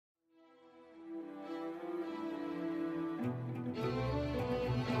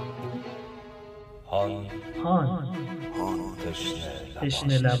هان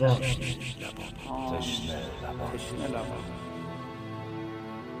تشنه لبان.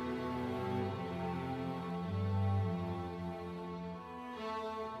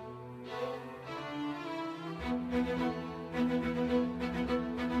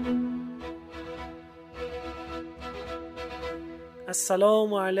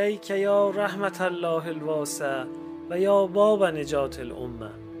 السلام علیک یا رحمت الله الواسع و یا باب نجات الامه.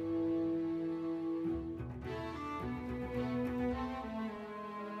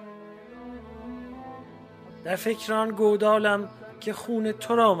 در فکر آن گودالم که خون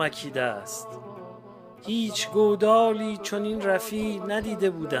تو را مکیده است. هیچ گودالی چنین رفیع ندیده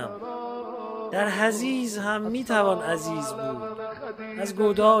بودم. در حضیض هم میتوان عزیز بود، از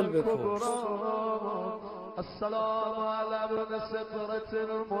گودال بپرس.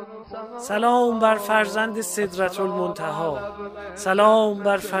 سلام بر فرزند سدرة المنتهی، سلام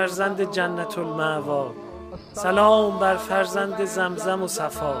بر فرزند جنت المأوا، سلام بر فرزند زمزم و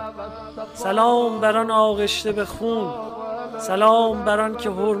صفا، سلام بر آن آغشته به خون، سلام بر آن که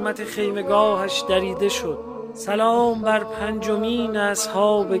حرمت خیمگاهش دریده شد، سلام بر پنجمین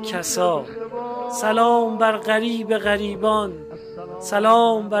اصحاب کسا، سلام بر غریب غریبان،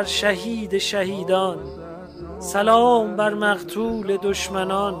 سلام بر شهید شهیدان، سلام بر مقتول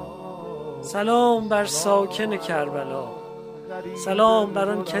دشمنان، سلام بر ساکن کربلا، سلام بر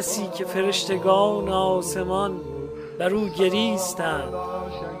آن کسی که فرشتگان آسمان بر او گریستند،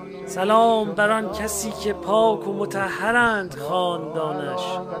 سلام بر آن کسی که پاک و مطهرند خاندانش.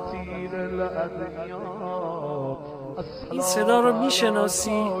 این صدا رو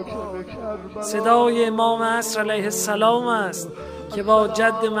میشناسی؟ صدای امام عصر علیه السلام است که با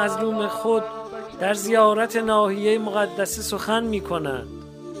جد مظلوم خود در زیارت ناحیه مقدسه سخن می‌کنند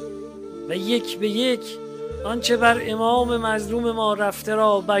و یک به یک آنچه بر امام مظلوم ما رفته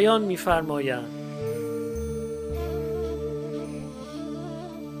را بیان می‌فرمایند.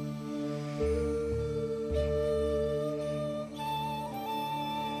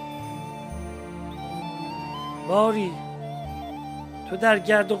 باری تو در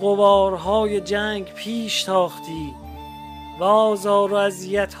گرد و غبارهای جنگ پیش تاختی و آزار و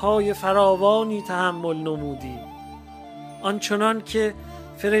اذیت‌های فراوانی تحمل نمودی، آنچنان که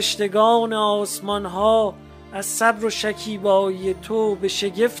فرشتگان آسمان‌ها از صبر و شکیبایی تو به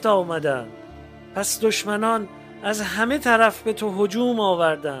شگفت آمدند. پس دشمنان از همه طرف به تو هجوم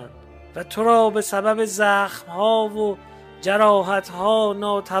آوردند و تو را به سبب زخم‌ها و جراحت‌ها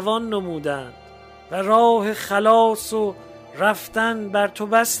ناتوان نمودند و راه خلاص و رفتن بر تو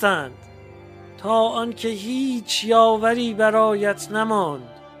بستند تا آنکه هیچ یاوری برایت نماند.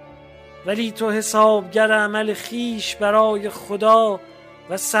 ولی تو حسابگر عمل خیش برای خدا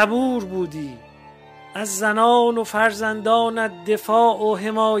و صبور بودی، از زنان و فرزندانت دفاع و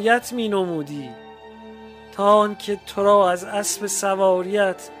حمایت می نمودی تا آنکه تو را از اسب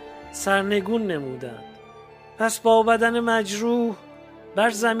سواریت سرنگون نمودند. پس با بدن مجروح بر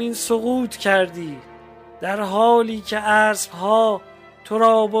زمین سقوط کردی، در حالی که اسبها تو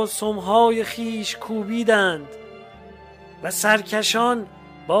را با سمهای خیش کوبیدند و سرکشان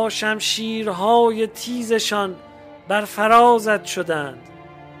با شمشیرهای تیزشان بر فرازت شدند.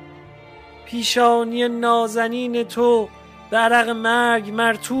 پیشانی نازنین تو به عرق مرگ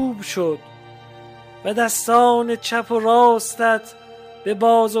مرطوب شد و دستان چپ و راستت به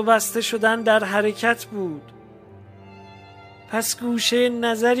باز و بسته شدن در حرکت بود. پس گوشه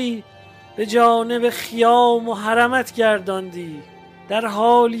نظری به جانب خیام و حرمت گرداندی، در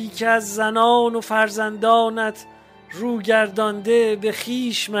حالی که از زنان و فرزندانت رو گردانده به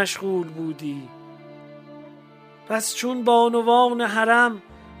خیش مشغول بودی. پس چون بانوان حرم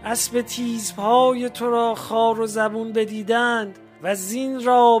اسب تیزپای تو را خار و زبون بدیدند و زین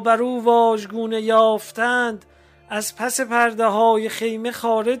را بر او واژگونه یافتند، از پس پرده های خیمه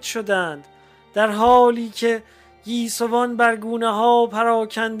خارج شدند، در حالی که گیسوان بر گونه ها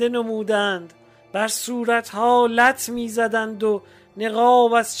پراکنده نمودند، بر صورت ها لط می زدند و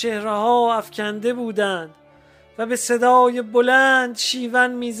نقاب از چهره ها افکنده بودند و به صدای بلند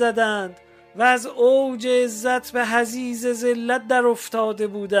شیون می زدند و از اوج عزت به حضیض ذلت در افتاده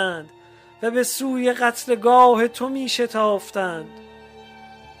بودند و به سوی قتلگاه تو می شتافتند.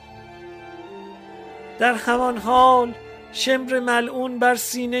 در همان حال شمر ملعون بر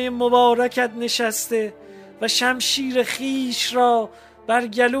سینه مبارکت نشسته و شمشیر خیش را بر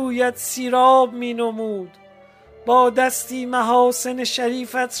گلویت سیراب می نمود، با دستی محاسن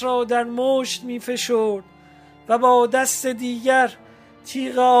شریفت را در مشت می فشرد و با دست دیگر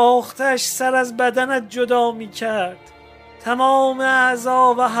تیغ آختش سر از بدنت جدا می کرد. تمام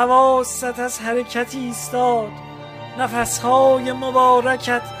اعضا و حواست از حرکت ایستاد، نفسهای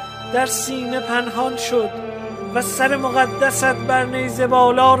مبارکت در سینه پنهان شد و سر مقدست بر نیزه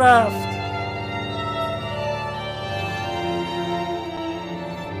بالا رفت.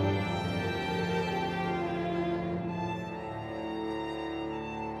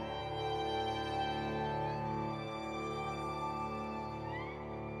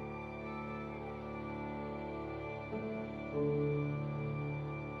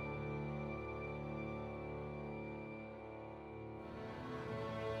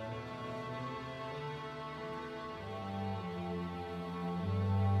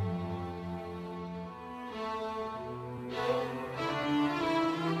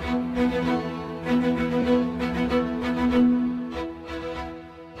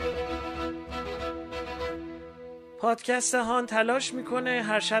 پادکست هان تلاش میکنه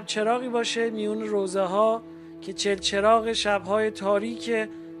هر شب چراغی باشه میون روزه ها که چراغ شبهای تاریک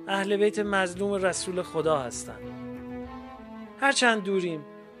اهل بیت مظلوم رسول خدا هستن. هرچند دوریم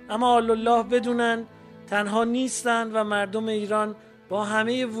اما الله بدونن تنها نیستن و مردم ایران با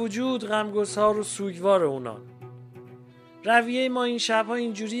همه وجود غمگسار و سوگوار اونان. رویه ما این شبها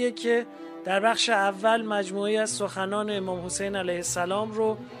اینجوریه که در بخش اول مجموعه از سخنان امام حسین علیه السلام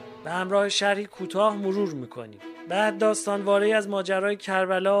رو به همراه شرحی کوتاه مرور میکنیم. بعد داستانواره از ماجرای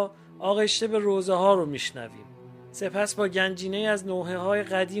کربلا آغشته به روزه ها رو میشنویم. سپس با گنجینه از نوحه های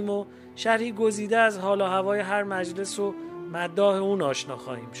قدیم و شرحی گزیده از حال و هوای هر مجلس و مداح اون آشنا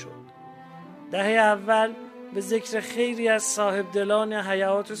خواهیم شد. دهه اول به ذکر خیری از صاحب دلان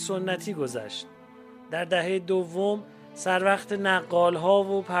حیات سنتی گذشت. در دهه دوم سر وقت نقال ها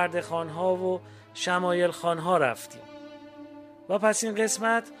و پرده خان ها و شمایل خان ها رفتیم. و پس این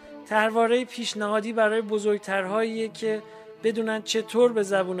قسمت طرواره پیشنهادی برای بزرگترهاییه که بدونن چطور به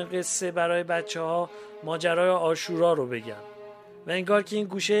زبون قصه برای بچه ها ماجرای عاشورا رو بگن و انگار که این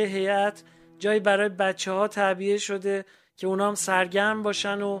گوشه هیئت جایی برای بچه ها تعبیه شده که اونام سرگرم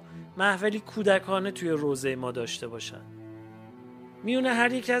باشن و محفلی کودکانه توی روزه ما داشته باشن. میونه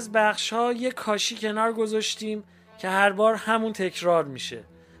هر یک از بخش ها یک کاشی کنار گذاشتیم که هر بار همون تکرار میشه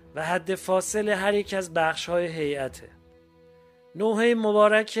و حد فاصل هر یک از بخش های هیئته. نوحه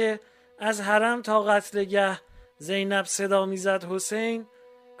مبارک از حرم تا قتلگه زینب صدا میزد حسین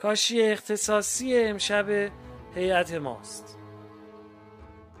کاشی اختصاصی امشب هیئت ماست.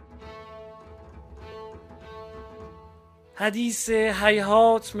 حدیث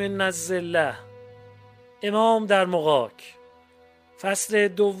هیهات من الظله، امام در مغاک، فصل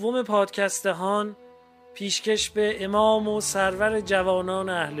دوم پادکست هان، پیشکش به امام و سرور جوانان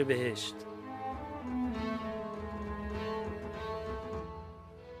اهل بهشت.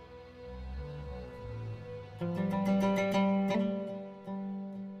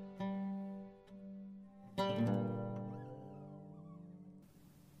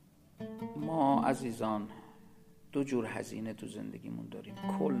 ما عزیزان دو جور هزینه تو زندگیمون داریم.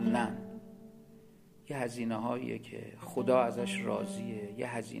 کلن یه هزینه هاییه که خدا ازش راضیه،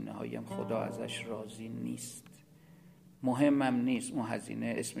 یه هزینه هایی هم خدا ازش راضی نیست. مهمم نیست اون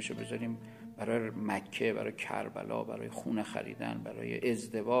هزینه اسمشو بذاریم برای مکه، برای کربلا، برای خونه خریدن، برای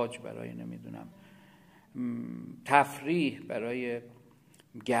ازدواج، برای نمیدونم تفریح، برای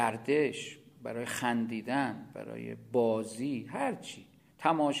گردش، برای خندیدن، برای بازی، هرچی،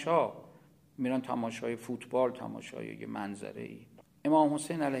 تماشا، میرن تماشای فوتبال، تماشای یه منظره‌ای. امام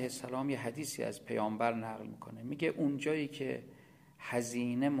حسین علیه السلام یه حدیثی از پیامبر نقل میکنه، میگه اونجایی که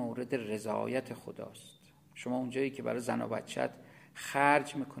هزینه مورد رضایت خداست، شما اونجایی که برای زن و بچت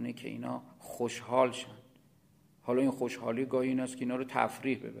خرج میکنه که اینا خوشحال شن، حالا این خوشحالی گاهی ایناست که اینا رو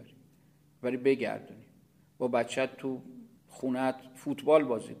تفریح ببری، بری بگردونی، با بچت تو خونت فوتبال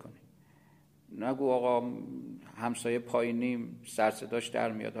بازی کنی، نگو آقا همسایه پایینی سر صداش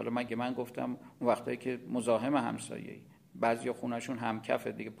در میاد. حالا من گفتم اون وقتایی که مزاحم همسایه‌ای، بعضیا خونه‌شون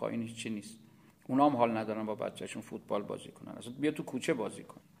همکفه دیگه، پایین هیچی نیست، اونا هم حال ندارن با بچه‌شون فوتبال بازی کنن، اصلا بیا تو کوچه بازی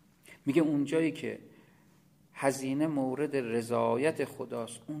کن. میگه اونجایی که هزینه مورد رضایت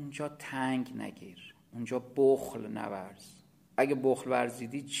خداست اونجا تنگ نگیر، اونجا بخل نورز. اگه بخل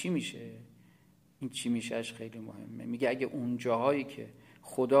ورزیدی چی میشه؟ این چی میشهش خیلی مهمه. میگه اگه اونجاهایی که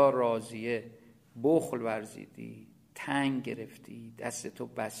خدا راضیه بخل ورزیدی، تنگ گرفتی، دستتو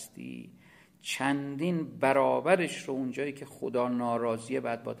بستی، چندین برابرش رو اونجایی که خدا ناراضیه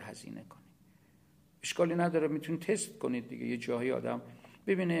بعد باید هزینه کنی. اشکالی نداره، میتونی تست کنید دیگه. یه جایی آدم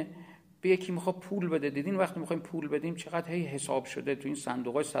ببینه به یکی میخواد پول بده، دیدین وقتی میخوایم پول بدیم چقدر هی حساب شده تو این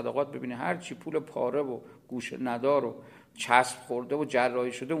صندوقای صدقات، ببینه هر چی پول پاره و گوشه ندار و چسب خورده و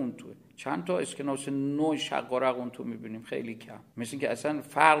جراحی شده اون توه. چند تا اسکناس نو شقارق اون تو میبینیم، خیلی کم. مثل که اصلا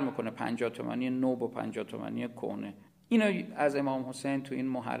فرق میکنه 50 تومانی نو با 50 تومانی کهنه. اینو از امام حسین تو این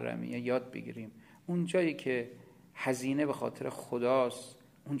محرمیه یاد بگیریم. اون جایی که هزینه به خاطر خداست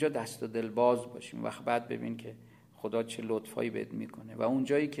اونجا دست و دل باز باشیم. وقت بعد ببین که خدا چه لطفایی بهت میکنه. و اون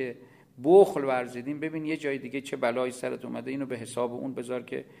جایی که بخل ورزیدیم ببین یه جای دیگه چه بلایی سرت اومده، اینو به حساب اون بذار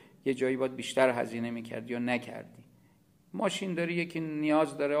که یه جایی باید بیشتر هزینه میکردی یا نکردی. ماشین داری، یکی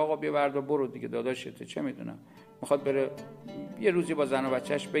نیاز داره، آقا بیا وردا برو دیگه، داداشته، چه میدونم میخواد بره یه روزی با زن و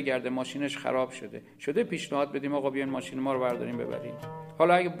بچهش بگرده، ماشینش خراب شده پیشنهاد بدیم آقا بیاین ماشین ما رو برداریم ببرید.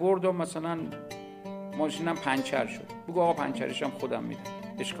 حالا اگه بردم مثلا ماشینم پنچر شد، بگو آقا پنچرش هم خودم میدم،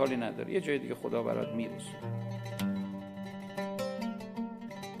 اشکالی نداره، یه جای دیگه خدا برات میرسونه.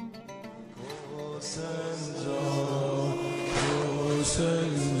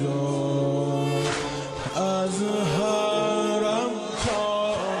 از حرم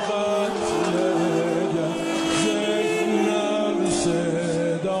تا قتل زینب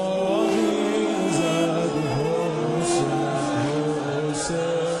صدا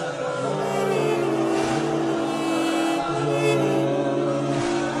میزد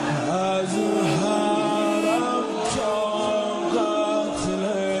از حرم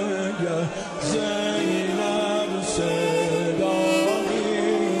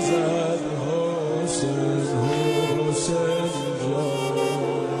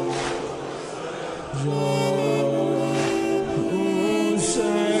تا قتل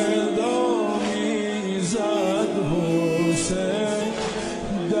زینب صدا میزد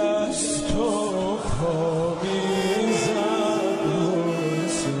دست و پا میزد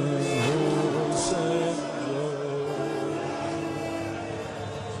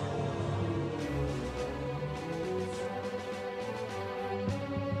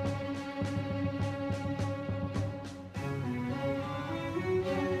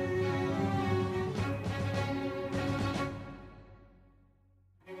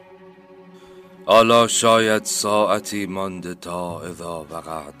حالا شاید ساعتی مانده تا اذا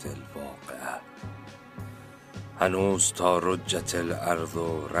وقعت الواقعه، هنوز تا رجت الارض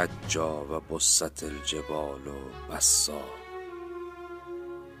و رجا و بست الجبال و بسا.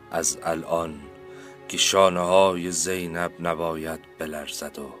 از الان که شانه های زینب نباید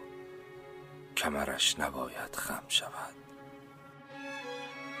بلرزد و کمرش نباید خم شود.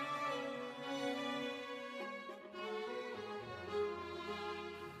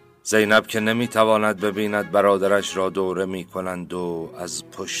 زینب که نمیتواند ببیند برادرش را دوره میکنند و از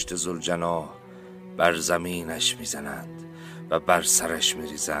پشت ذوالجناح بر زمینش میزنند و بر سرش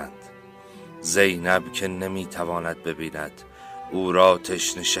میریزند. زینب که نمیتواند ببیند او را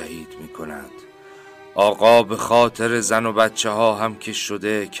تشنه شهید میکنند. آقا به خاطر زن و بچه ها هم که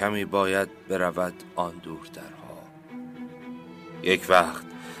شده کمی باید برود آن دورترها. یک وقت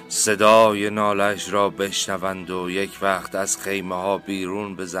صدای نالش را بشنوند و یک وقت از خیمه ها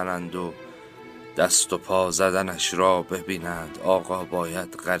بیرون بزنند و دست و پا زدنش را ببینند. آقا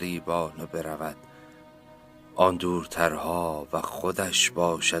باید غریبانه برود آن دورترها و خودش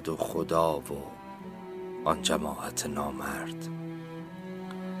باشد و خدا و آن جماعت نامرد.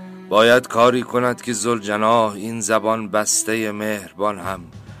 باید کاری کند که ذوالجناح این زبان بسته مهربان هم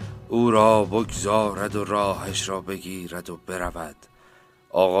او را بگذارد و راهش را بگیرد و برود.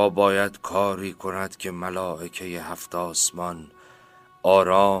 آقا باید کاری کند که ملائکه 7 آسمان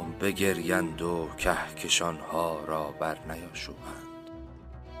آرام بگریند و کهکشانها را بر نیاشوبند.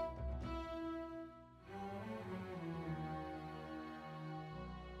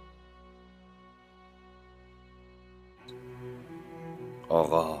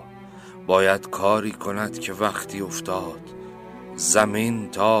 آقا باید کاری کند که وقتی افتاد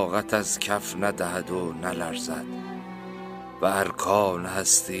زمین طاقت از کف ندهد و نلرزد و ارکان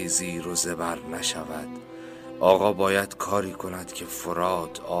هستی زیر و زبر نشود. آقا باید کاری کند که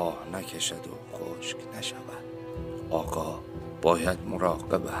فرات آه نکشد و خشک نشود. آقا باید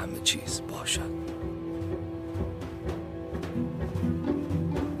مراقب همه چیز باشد.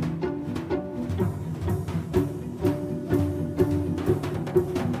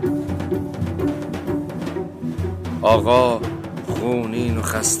 آقا خونین و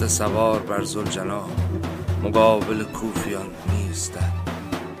خسته سوار بر ذوالجناح مقابل کوفیان می‌ایستد.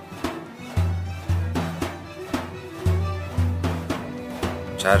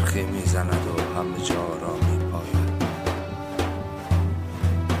 چرخی میزند و همه جا را میپاید.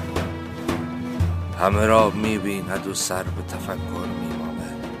 همه را میبیند و سر به تفکر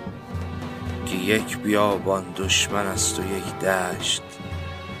میماند که یک بیابان دشمن است و یک دشت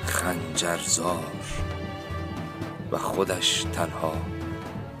خنجرزار و خودش تنها،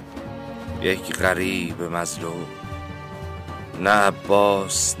 یک غریب مظلوم، نه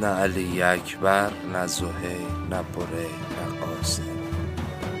عباس نه علی اکبر نه زهیر نه بره نه قاسم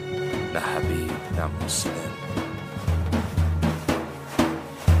نه حبیب نه مسلم.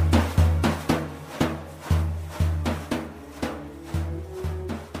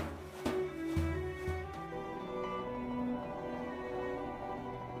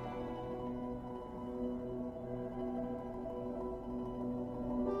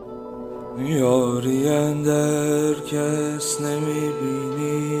 یاری اندر کس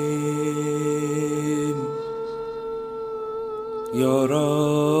نمیبینیم،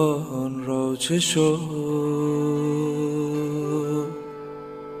 یاران را چه شد؟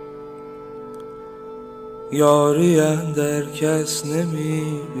 یاری اندر کس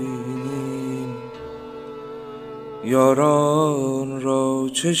نمیبینیم، یاران را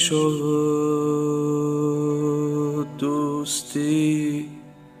چه شد؟ دوستی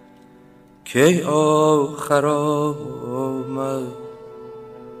کی آخر آمد،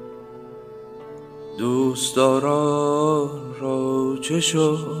 دوستداران را چه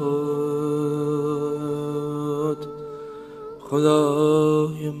شد؟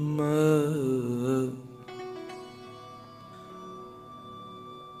 خدای من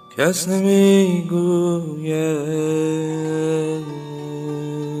کس نمیگوید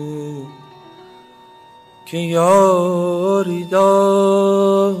که یاری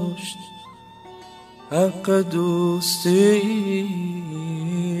داشت حق دوستی،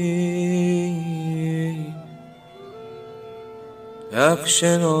 حق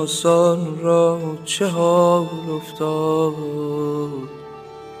شناسان را چه حال افتاد،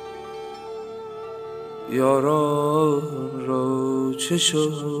 یاران را چه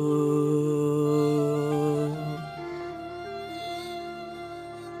شد؟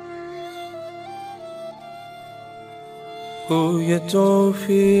 گوی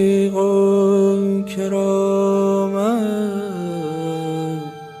توفیق و کرامت،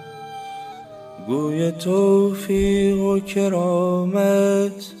 گوی توفیق و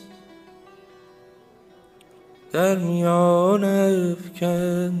کرامت در میان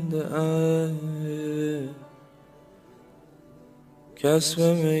افکنده اند، کس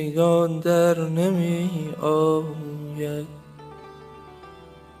به میدان در نمی آید،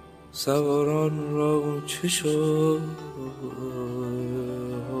 سواران را چه شد؟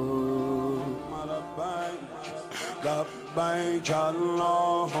 لبیک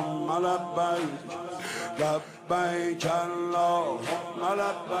اللهم لبیک، لبیک اللهم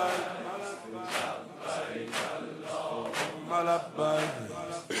لبیک، لبیک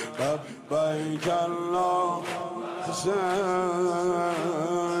لبیک اللهم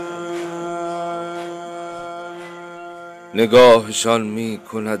نگاهشان می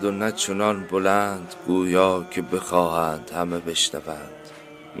کند و نه چنان بلند، گویا که بخواهند همه بشنوند.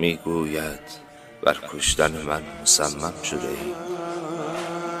 می گوید بر کشتن من مصمم شده ای.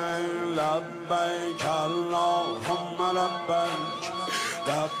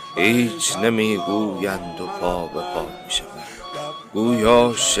 هیچ نمی گویند و پا به پا می شوند.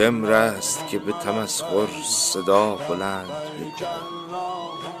 گویا شمر است که به تمسخر صدا بلند می کند.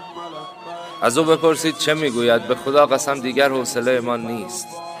 از او بپرسید چه میگوید؟ به خدا قسم دیگر حوصله ما نیست.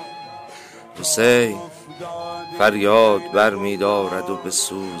 حسین فریاد بر می‌دارد و به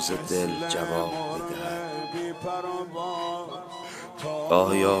سوز دل جواب می‌دهد.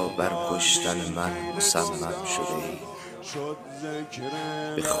 آیا بر کشتن من مصمم شده ای؟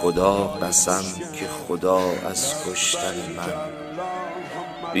 به خدا قسم که خدا از کشتن من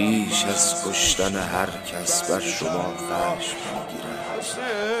بیش از کشتن هر کس بر شما خشم می‌گیرد.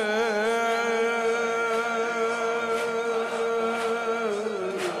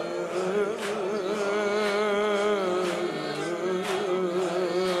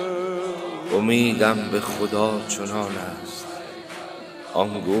 امیدم به خدا چنان است،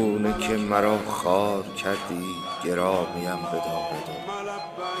 آنگونه که مرا خار کردی گرامیم بدارد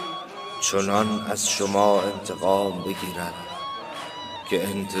و چنان از شما انتقام بگیرد که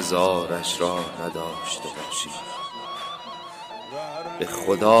انتظارش را نداشته باشید. به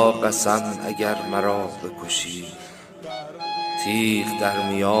خدا قسم اگر مرا بکشید، تیغ در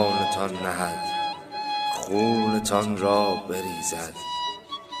میانتان نهد، خونتان را بریزد،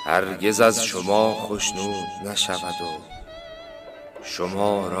 هرگز از شما خوشنود نشود و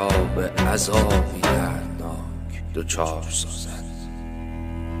شما را به عذابی دردناک دچار سازد.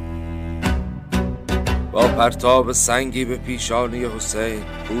 با پرتاب سنگی به پیشانی حسین،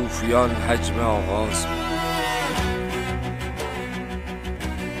 کوفیان هجم آغاز بود.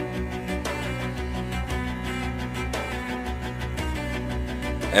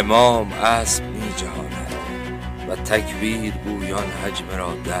 امام اسب می جهاند و تکبیر گویان هجم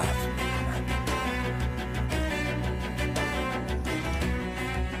را دفع می کنند.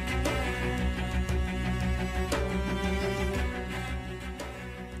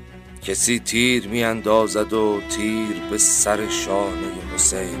 کسی تیر می اندازد و تیر به سر شانه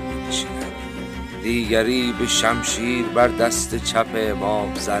حسین می نشیند. دیگری به شمشیر بر دست چپ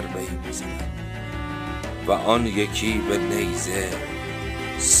امام ضربه‌ای می زند و آن یکی به نیزه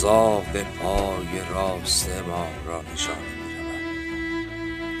ساق پای راست امام را نشانه می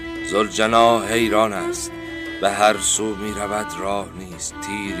رود. ذوالجناح حیران است، به هر سو می رود راه نیست،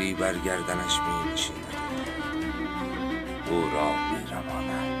 تیری بر گردنش می نشیند، او را می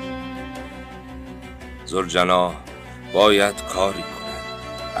رماند. ذوالجناح باید کاری کند،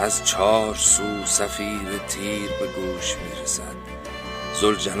 از 4 سو صفیر تیر به گوش می رسد.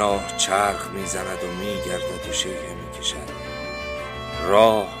 ذوالجناح چرخ می زند و می گردد و شیهه می کشد،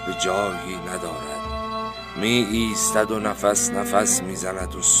 راه به جایی ندارد، می ایستد و نفس نفس می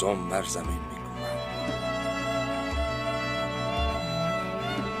زند و سم بر زمین می کند.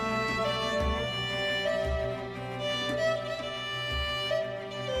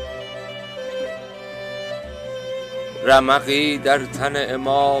 رمقی در تن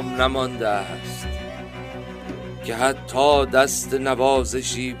امام نمانده است که حتی دست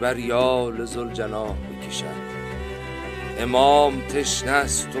نوازشی بر یال ذوالجناح بکشد. امام تشنه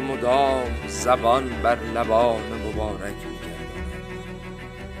است و مدام زبان بر لبان مبارک می‌گرداند.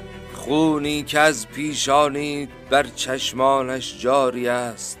 خونی که از پیشانی بر چشمانش جاری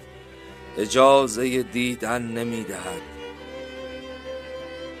است اجازه دیدن نمی‌دهد.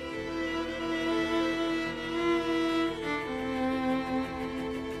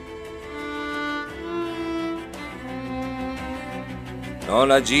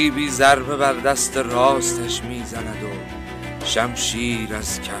 ناجیبی ضربه بر دست راستش میزند و شمشیر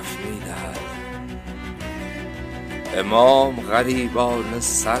از کف میدهد. امام غریبانه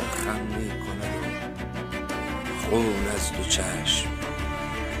سرخم میکند و خون از دو چشم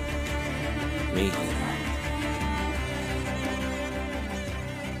میگیرد.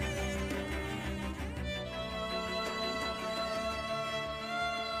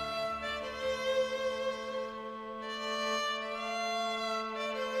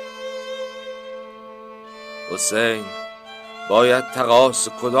 حسین باید تقاص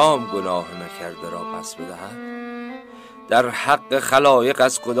کدام گناه نکرده را پس بدهد؟ در حق خلایق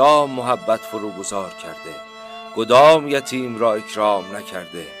از کدام محبت فروگذار کرده؟ کدام یتیم را اکرام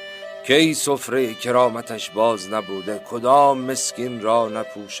نکرده؟ کی سفره کرامتش باز نبوده؟ کدام مسکین را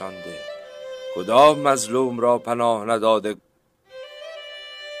نپوشانده؟ کدام مظلوم را پناه نداده؟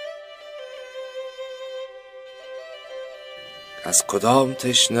 از کدام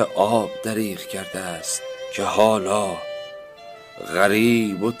تشنه آب دریغ کرده است که حالا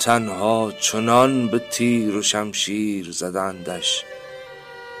غریب و تنها چنان به تیر و شمشیر زدندش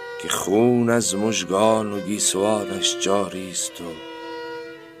که خون از مژگان و گیسوانش جاری است و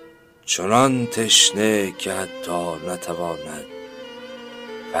چنان تشنه که حتی نتواند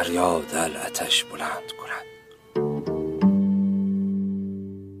فریاد العطش بلند کند.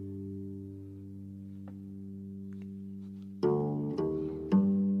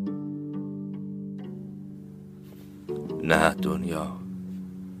 نه دنیا،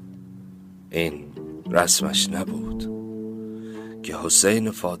 این رسمش نبود که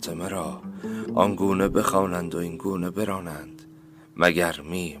حسین فاطمه را آنگونه بخوانند و اینگونه برانند. مگر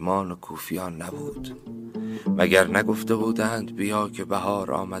میهمان و کوفیان نبود؟ مگر نگفته بودند بیا که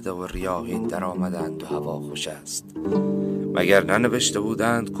بهار آمده و ریاحین در آمدند و هوا خوش است؟ مگر ننوشته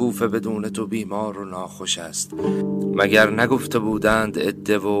بودند کوفه بدون تو بیمار و ناخوش است؟ مگر نگفته بودند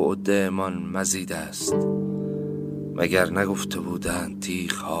عده و عده‌مان مزید است؟ مگر نگفته بودند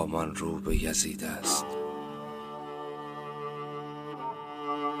تیغ هامان رو به یزید است؟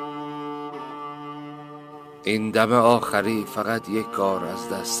 این دم آخری فقط یک کار از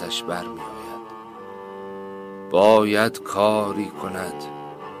دستش برمی آید. باید کاری کند،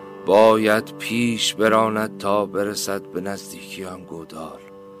 باید پیش براند تا برسد به نزدیکی آن گودال.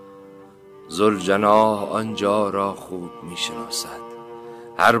 ذوالجناح آنجا را خوب می شناسد،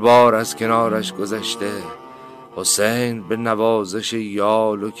 هر بار از کنارش گذشته. حسین به نوازش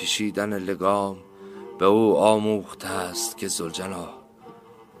یال و کشیدن لگام به او آموخته است که ذوالجناح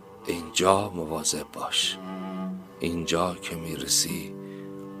اینجا مواظب باش، اینجا که میرسی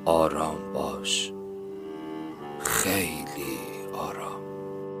آرام باش، خیلی آرام.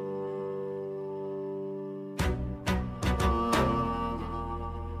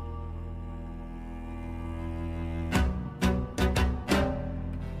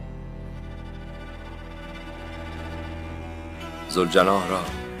 ذوالجناح را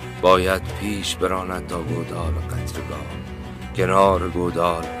باید پیش براند تا گودال قطرگاه. کنار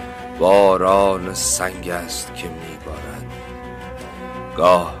گودال باران سنگ است که میبارد.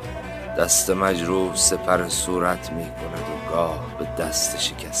 گاه دست مجروح سپر صورت میکند و گاه به دست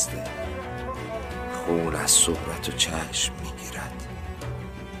شکسته خون از صورت و چشم میگیرد.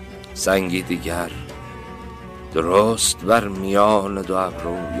 سنگی دیگر درست بر میان دو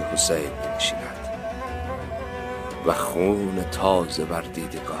ابروی حسین می‌نشیند و خون تازه بر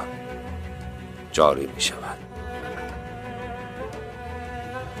دیدگان جاری می شود.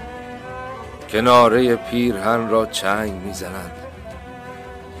 کناره پیرهن را چنگ میزند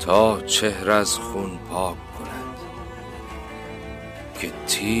تا چهره از خون پاک کند که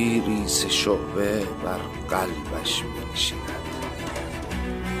تیری ز شعبه بر قلبش می‌نشیند.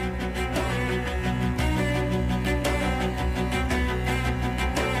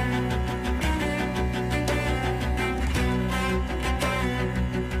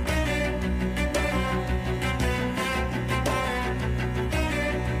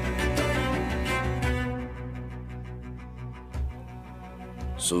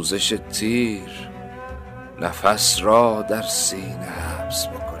 سوزش تیر نفس را در سینه حبس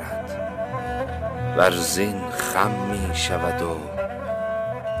می کند، بر زین خم می شود و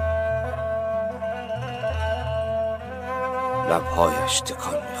لبهایش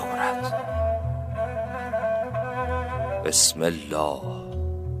تکان می خورد. بسم الله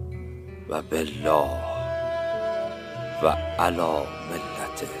و بالله و علی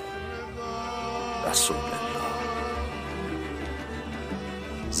ملت رسول الله.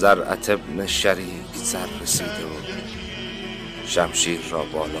 زرعت ابن شریک سر رسیده و شمشیر را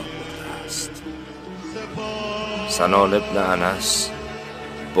بالا برده است. سنان ابن انس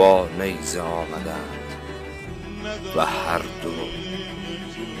با نیزه آمدند و هر دو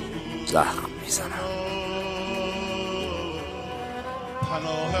زخم میزنند.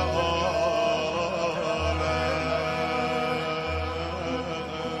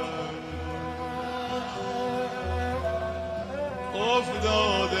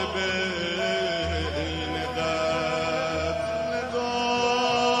 افتاده بین قتل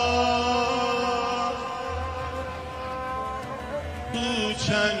نگاه تو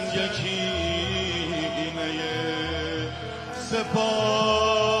چنگ کینه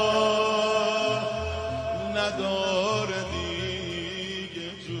سپاه نداره دیگه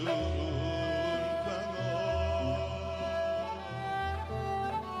جون پناه.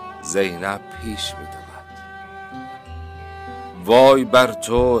 زینب پیش می‌دود. وای بر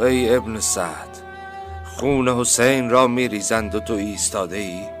تو ای ابن سعد، خون حسین را میریزند و تو ایستاده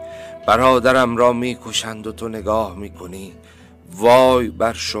ای، برادرم را میکشند و تو نگاه میکنی. وای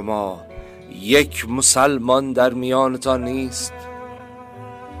بر شما، یک مسلمان در میانتان نیست.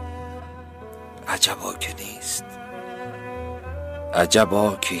 عجبا که نیست،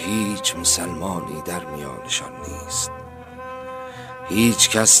 عجبا که هیچ مسلمانی در میانشان نیست. هیچ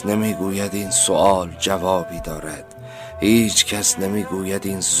کس نمیگوید این سؤال جوابی دارد، هیچ کس نمیگوید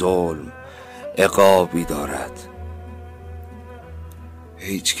این ظلم عقابی دارد.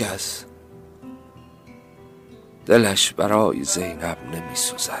 هیچ کس دلش برای زینب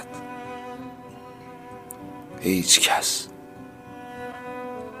نمیسوزد. هیچ کس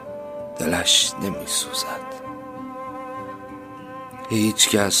دلش نمیسوزد. هیچ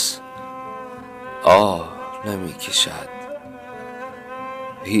کس آه نمیکشد.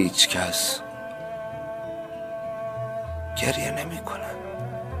 هیچ کس گریه نمی کنه.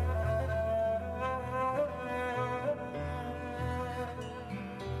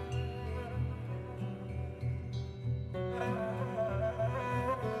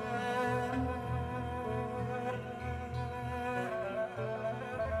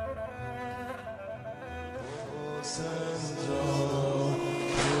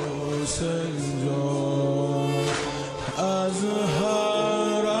 از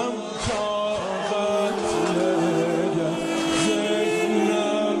حرم تا قتل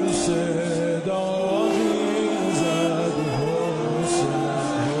زینب صدا می‌زد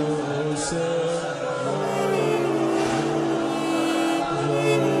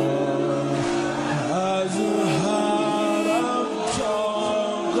از حرم تا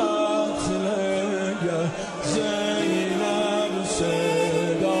قتل زینب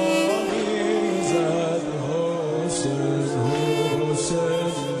صدا می‌زد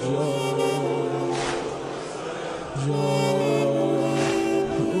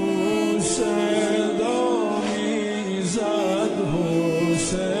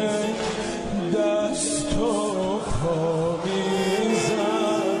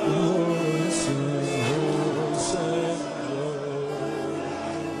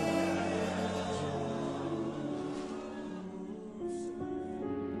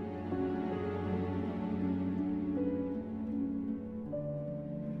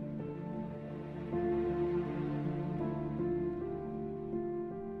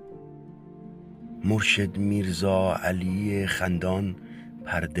مرشد میرزا علی خندان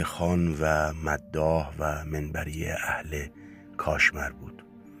پردهخوان و مداح و منبری اهل کاشمر بود.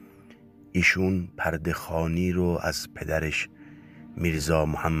 ایشون پردهخوانی رو از پدرش میرزا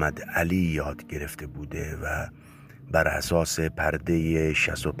محمد علی یاد گرفته بوده و بر اساس پرده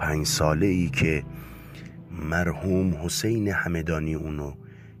 65 ساله‌ای که مرحوم حسین همدانی اونو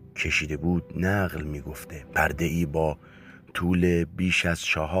کشیده بود نقل می گفته. پرده ای با طول بیش از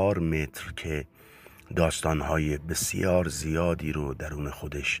 4 متر که داستانهای بسیار زیادی رو درون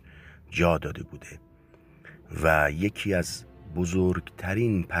خودش جا داده بوده و یکی از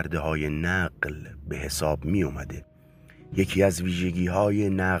بزرگترین پرده های نقل به حساب می اومده. یکی از ویژگی های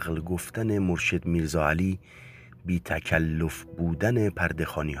نقل گفتن مرشد میرزا علی بی تکلف بودن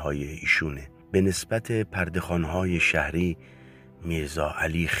پرده‌خوانی های ایشونه. به نسبت پرده‌خوانی های شهری میرزا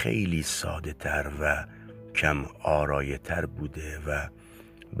علی خیلی ساده تر و کم آرایه تر بوده و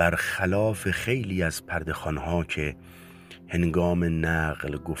برخلاف خیلی از پرده‌خوانی ها که هنگام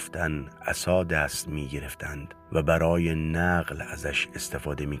نقل گفتن عصا دست می گرفتند و برای نقل ازش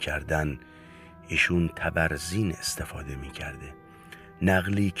استفاده می کردن، ایشون تبرزین استفاده می کرده.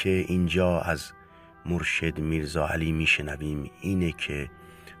 نقلی که اینجا از مرشد میرزا علی می شنویم اینه که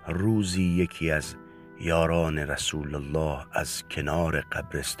روزی یکی از یاران رسول الله از کنار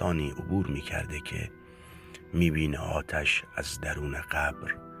قبرستانی عبور می کرده که می بینه آتش از درون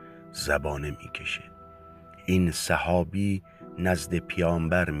قبر زبانه می کشه. این صحابی نزد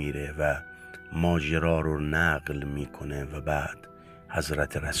پیامبر میره و ماجرا رو نقل میکنه و بعد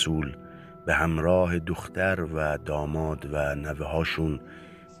حضرت رسول به همراه دختر و داماد و نوه هاشون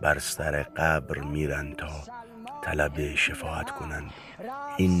بر سر قبر میرن تا طلب شفاعت کنند.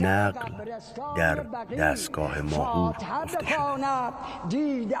 این نقل در دستگاه ماهور گفته شده.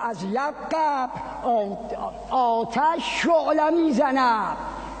 دید از لب آتش شعله میزند،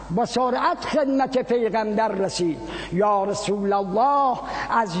 با سرعت خدمت پیغمبر رسید. یا رسول الله،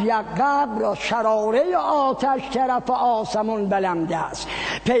 از یک قبر شراره آتش طرف آسمون بلند است.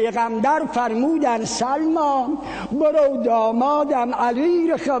 پیغمبر فرمودن سلمان برو دامادم علی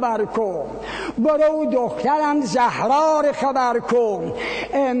را خبر کن، برو دخترم زهرا را خبر کن،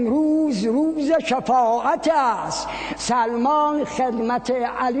 امروز روز شفاعت است. سلمان خدمت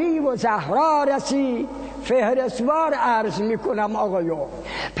علی و زهرا رسید. فهرستوار عرض میکنم آقایون،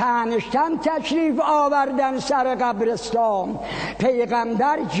 5 تن تشریف آوردن سر قبرستان.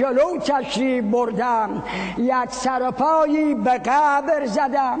 پیغمبر جلو تشریف بردن، یک سرپایی به قبر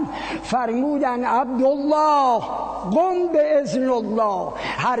زدن، فرمودن عبدالله قم به اذن الله،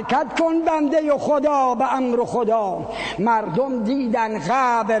 حرکت کن بنده خدا به امر خدا. مردم دیدن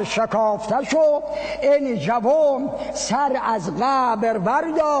قبر شکافته شد. این جوان سر از قبر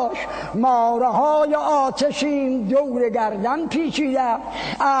برداشت، مارهای آتشین دور گردن پیچیده.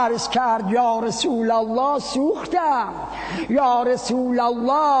 عرض کرد یا رسول الله سوختم، یا رسول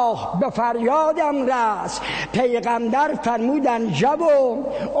الله به فریادم رس. پیغمبر فرمودن جوان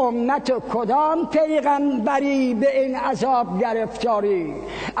امت کدام پیغمبری به این عذاب گرفتاری؟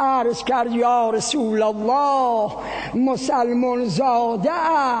 عرض کرد یا رسول الله مسلمان زاده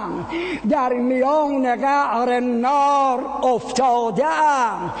ام، در میان قعر نار افتاده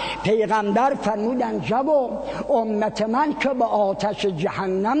ام. پیغمبر فرمودن جوان امت من که به آتش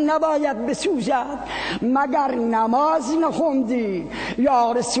جهنم نباید بسوزد مگر نماز نخوندی؟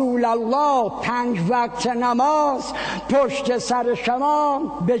 یا رسول الله 5 وقت نماز پشت سر شما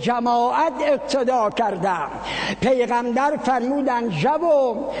به جماعت اقتدا کردم. پیغمبر فرمودن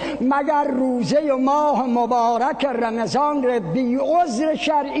جوان مگر روزه ماه مبارک رمضان را بی عذر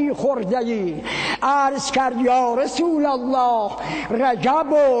شرعی خورده ای؟ عرض کرد یا رسول الله رجب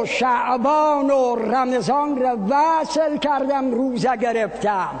و شعبان و رمضان را وصل کردم، روزه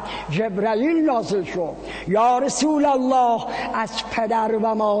گرفتم. جبرائیل نازل شد یا رسول الله از پدر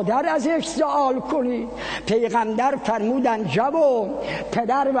و مادر ازش سوال کنی. پیغمبر فرمودن جوان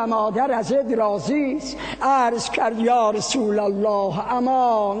پدر و مادر ازت راضی است؟ عرض کرد یا رسول الله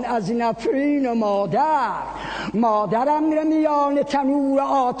امان از نفرین مادر، مادرم را میان تنور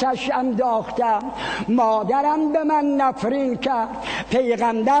آتش انداختم، مادرم به من نفرین کرد.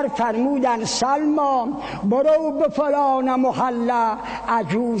 پیغمبر فرمودن سلمان برو به فلان محله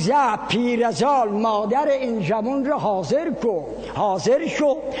عجوزه پیرزال مادر این جوان را حاضر کن. حاضر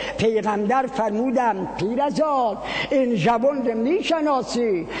شد. پیغمبر فرمودن پیرزال این جوان را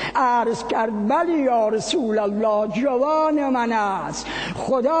میشناسی؟ عرض کرد بلی یا رسول الله جوان من است،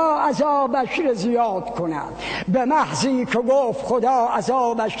 خدا عذابش را زیاد کند. به محضی که گفت خدا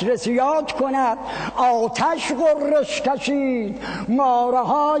عذابش را زیاد کند آتش غرش کشید،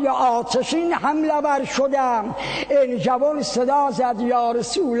 مارهای آتشین حمله بر شدم. این جوان صدا زد یا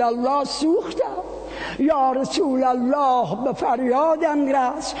رسول الله سوختم. یا رسول الله به فریادم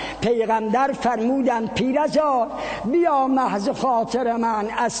رس. پیغمبر فرمودن پیرزاد بیا محض خاطر من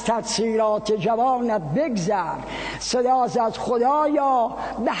از تقصیرات جوانت بگذر. صدا زد خدایا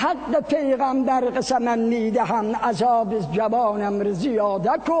به حق پیغمبر قسمم میدهم عذاب جوانم را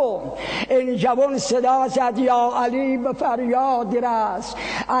زیاده کن. این جوان صدا زد یا علی به فریاد رس.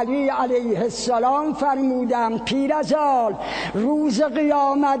 علی علیه السلام فرمودم پیرزال روز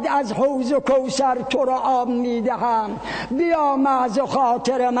قیامت از حوض کوثر تو را آب میدهم، بیا محض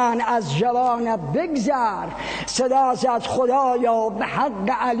خاطر من از جوانت بگذر. صدا زد خدایا به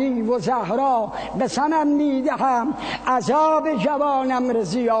حق علی و زهرا قسمم میدهم عذاب جوانم را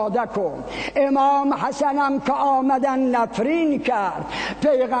زیاده کن. امام حسنم که آمدن نفرین کرد،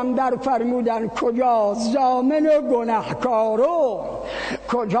 پیغمبر فرمودن کجا ضامن گنهکارو،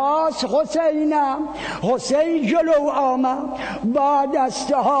 کجاست حسینم؟ حسین جلو آمد با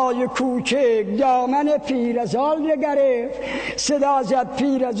دسته های کوچک دامن پیرزال را گرفت. صدا زد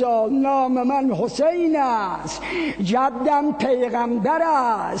پیرزال نام من حسین است، جدم پیغمبر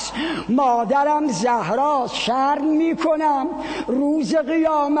است، مادرم زهرا. شرم می کنم روز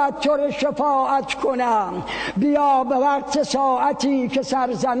قیامت تو را شفاعت کنم. بیا به وقت ساعتی که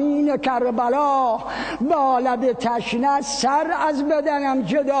سرزمین کربلا با لب تشنه سر از بدنم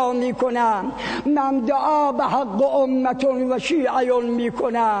جدا می کنم. من دعا به حق امتون و شیعیون می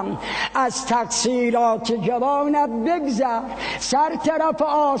کنم از تقصیرات جوانت بگذر. سر طرف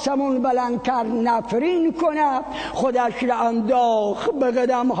آسمون بلند کرد نفرین کند، خودش را انداخت به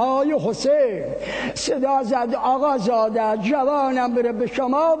قدم های حسین. صدا زد آقا زاده جوانم را به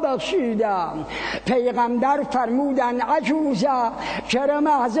شما بخشیدم. پیغمبر فرمودن عجوزه چرا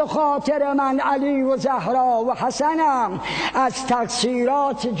محض خاطر من علی و زهرا و حسنم از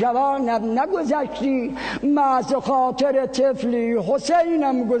تقصیرات جوانم نگذشتی، محض خاطر طفلی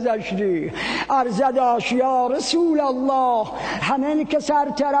حسینم گذشتی. عرض داشت یا رسول الله همین که سر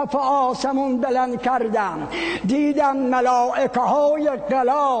طرف آسمون بلند کردم دیدم ملائکه های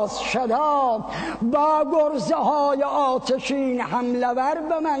غلاظ شداد با گرزه های آتشین حمله ور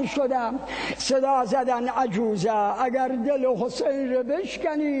به من شدم. صدا زدن عجوزه اگر دل حسین رو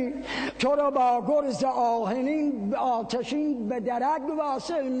بشکنی تو رو با گرز آهنین آتشین به درک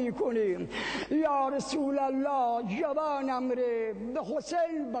واصل میکنیم. یا رسول الله جوانم رو به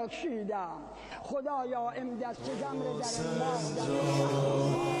حسین بخشیدم. خدایا امدست جمر در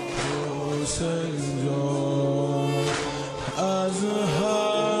حسین جان از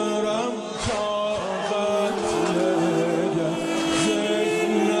حرم تا قتل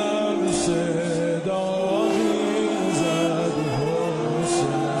زینب صدا میزد حسین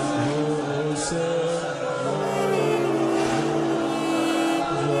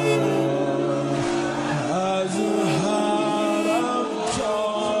از حرم تا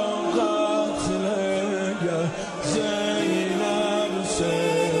قتل زینب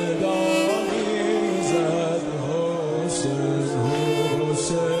صدا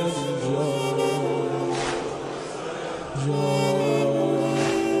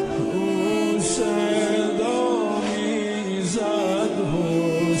میزد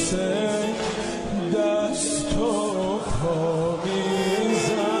حسین دست و پا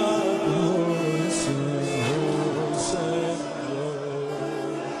میزد حسین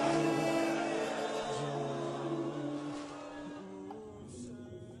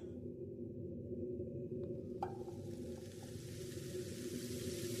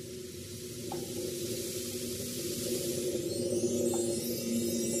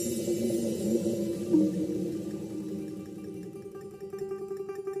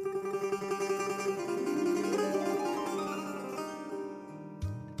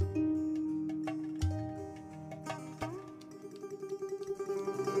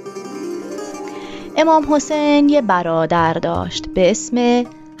امام حسین یه برادر داشت به اسم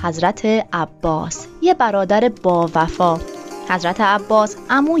حضرت عباس، یه برادر با وفا. حضرت عباس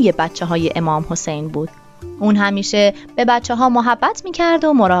عموی بچه های امام حسین بود. اون همیشه به بچه ها محبت میکرد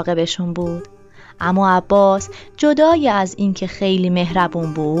و مراقبشون بود. عمو عباس جدای از این که خیلی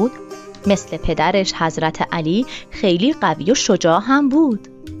مهربون بود، مثل پدرش حضرت علی خیلی قوی و شجاع هم بود.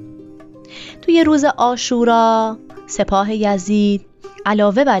 توی روز عاشورا سپاه یزید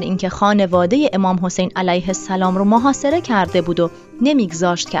علاوه بر اینکه خانواده امام حسین علیه السلام رو محاصره کرده بود و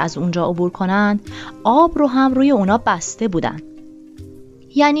نمیگذاشت که از اونجا عبور کنند، آب رو هم روی اونا بسته بودن.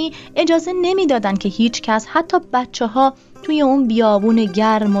 یعنی اجازه نمیدادن که هیچ کس، حتی بچه ها، توی اون بیابون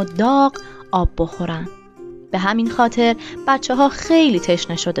گرم و داغ آب بخورن. به همین خاطر بچه ها خیلی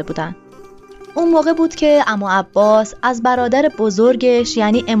تشنه شده بودن. اون موقع بود که عمو عباس از برادر بزرگش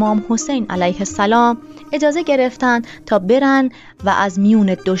یعنی امام حسین علیه السلام اجازه گرفتن تا برن و از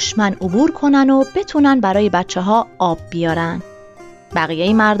میون دشمن عبور کنن و بتونن برای بچه ها آب بیارن.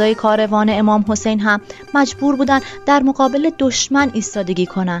 بقیه مردای کاروان امام حسین هم مجبور بودن در مقابل دشمن ایستادگی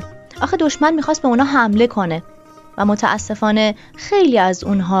کنن. آخه دشمن میخواست به اونا حمله کنه و متاسفانه خیلی از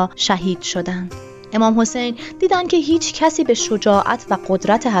اونها شهید شدن. امام حسین دیدن که هیچ کسی به شجاعت و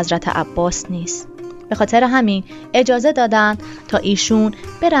قدرت حضرت عباس نیست. به خاطر همین اجازه دادن تا ایشون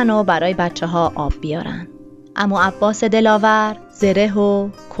برن و برای بچه ها آب بیارن. عمو عباس دلاور زره و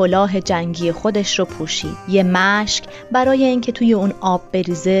کلاه جنگی خودش رو پوشید. یه مشک برای اینکه توی اون آب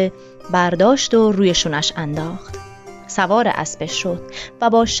بریزه برداشت و روی شونش انداخت. سوار اسبش شد و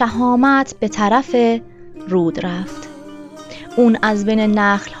با شهامت به طرف رود رفت. اون از بین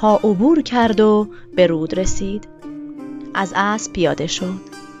نخل‌ها عبور کرد و به رود رسید. از اسب پیاده شد.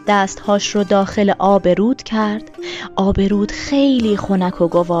 دستهاش رو داخل آب رود کرد. آب رود خیلی خنک و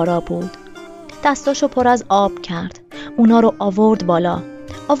گوارا بود. دستاشو پر از آب کرد. اونا رو آورد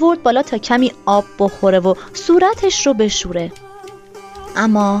بالا تا کمی آب بخوره و صورتش رو بشوره.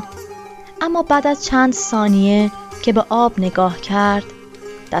 اما بعد از چند ثانیه که به آب نگاه کرد،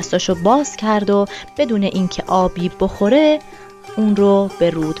 دستاشو باز کرد و بدون اینکه آبی بخوره اون رو به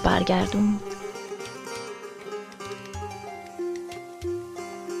رود برگردوند.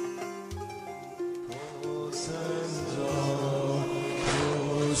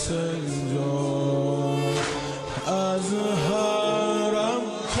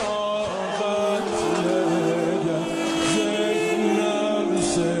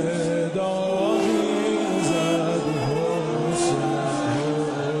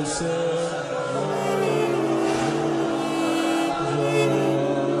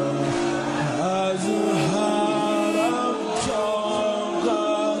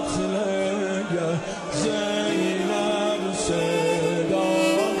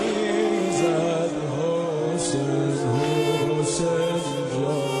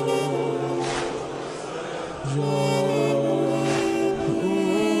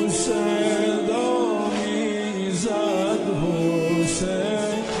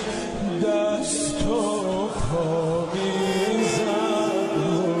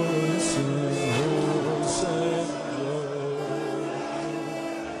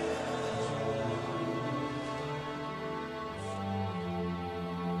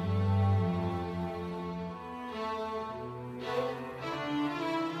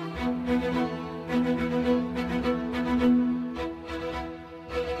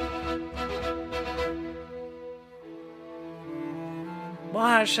 ما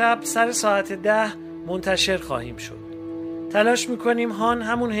هر شب سر ساعت 10 منتشر خواهیم شد. تلاش میکنیم هان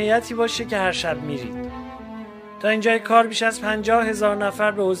همون هیئتی باشه که هر شب میرید. تا اینجای کار بیش از 50,000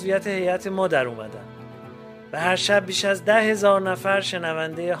 نفر به عضویت هیئت ما در اومدن و هر شب بیش از 10,000 نفر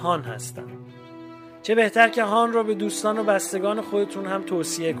شنونده هان هستن. چه بهتر که هان رو به دوستان و بستگان خودتون هم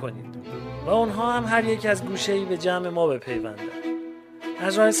توصیه کنید و اونها هم هر یک از گوشه‌ای به جمع ما بپیوندن.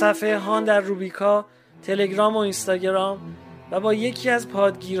 از راه صفحه هان در روبیکا، تلگرام و اینستاگرام و با یکی از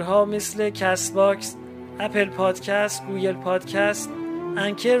پادگیرها مثل کست باکس، اپل پادکست، گوگل پادکست،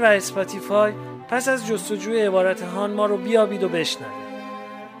 انکر و اسپاتیفای پس از جستجوی عبارت هان ما رو بیابید و بشنوید.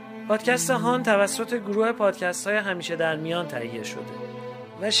 پادکست هان توسط گروه پادکست های همیشه در میان تهیه شده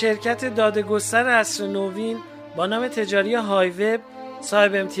و شرکت داده‌گستر عصر نوین با نام تجاری های وب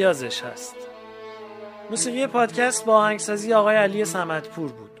صاحب امتیازش هست. موسیقی پادکست با آهنگسازی آقای علی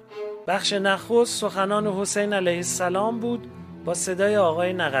صمدپور بود. بخش نخست سخنان حسین علیه السلام بود با صدای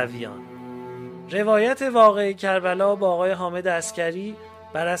آقای نقویان. روایت واقعه کربلا با آقای حامد عسکری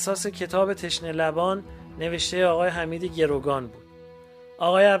بر اساس کتاب تشنه لبان نوشته آقای حمید گروگان بود.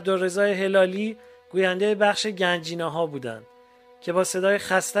 آقای عبدالرضا هلالی گوینده بخش گنجینه‌ها بودند که با صدای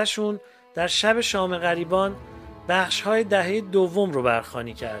خسته‌شون در شب شام غریبان بخش‌های دهه دوم رو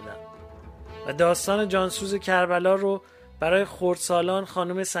برخوانی کردند و داستان جانسوز کربلا رو برای خردسالان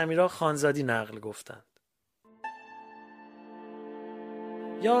خانم سمیرا خانزادی نقل گفتند.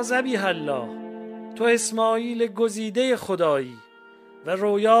 یا ذبیح الله، تو اسماعیل گزیده خدایی و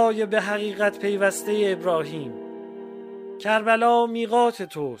رویای به حقیقت پیوسته ابراهیم. کربلا میقات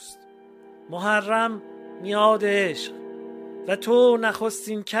توست، محرم میعاد عشق و تو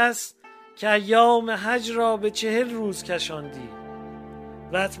نخستین کس که ایام حج را به 40 روز کشاندی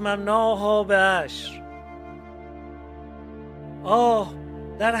و اتممناها به 10. آه،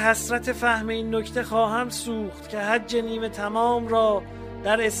 در حسرت فهم این نکته خواهم سوخت که حج نیمه تمام را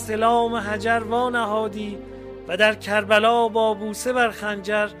در استلام حجر وانهادی و در کربلا با بوسه بر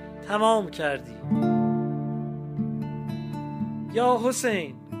خنجر تمام کردی. یا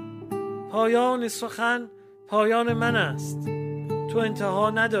حسین، پایان سخن پایان من است، تو انتها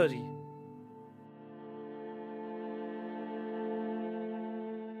نداری.